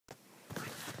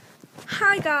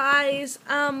Hi guys.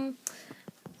 I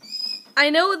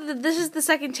know that this is the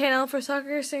second channel for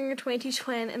Soccer Singer 22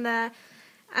 Twin, and that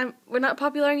we're not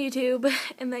popular on YouTube,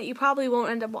 and that you probably won't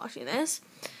end up watching this.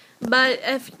 But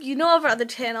if you know of our other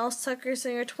channel, Soccer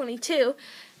Singer 22,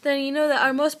 then you know that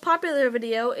our most popular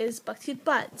video is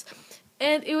BuckToothBuds,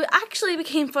 and it actually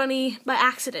became funny by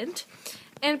accident,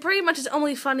 and pretty much it's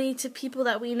only funny to people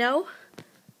that we know,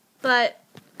 but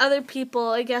other people,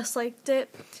 I guess, liked it.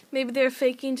 Maybe they're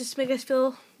faking just to make us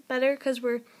feel better because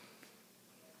we're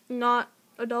not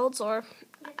adults, or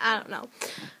I don't know.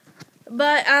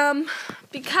 But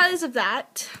because of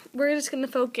that, we're just going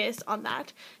to focus on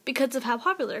that because of how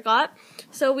popular it got.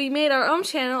 So we made our own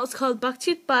channel. It's called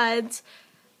BuckToothBuds.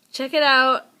 Check it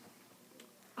out.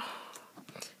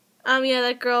 Yeah,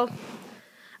 that girl.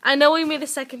 I know we made a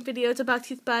second video to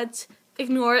BuckToothBuds.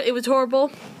 Ignore it. It was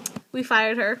horrible. We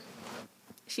fired her.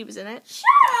 She was in it. Shut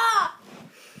up!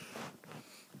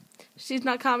 She's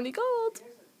not comedy gold.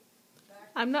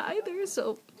 I'm not either,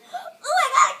 so. Oh my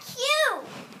god,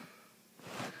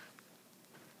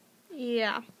 cute!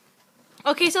 Yeah.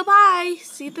 Okay, so bye.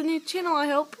 See you at the new channel, I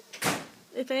hope.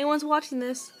 If anyone's watching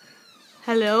this.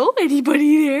 Hello?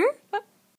 Anybody there?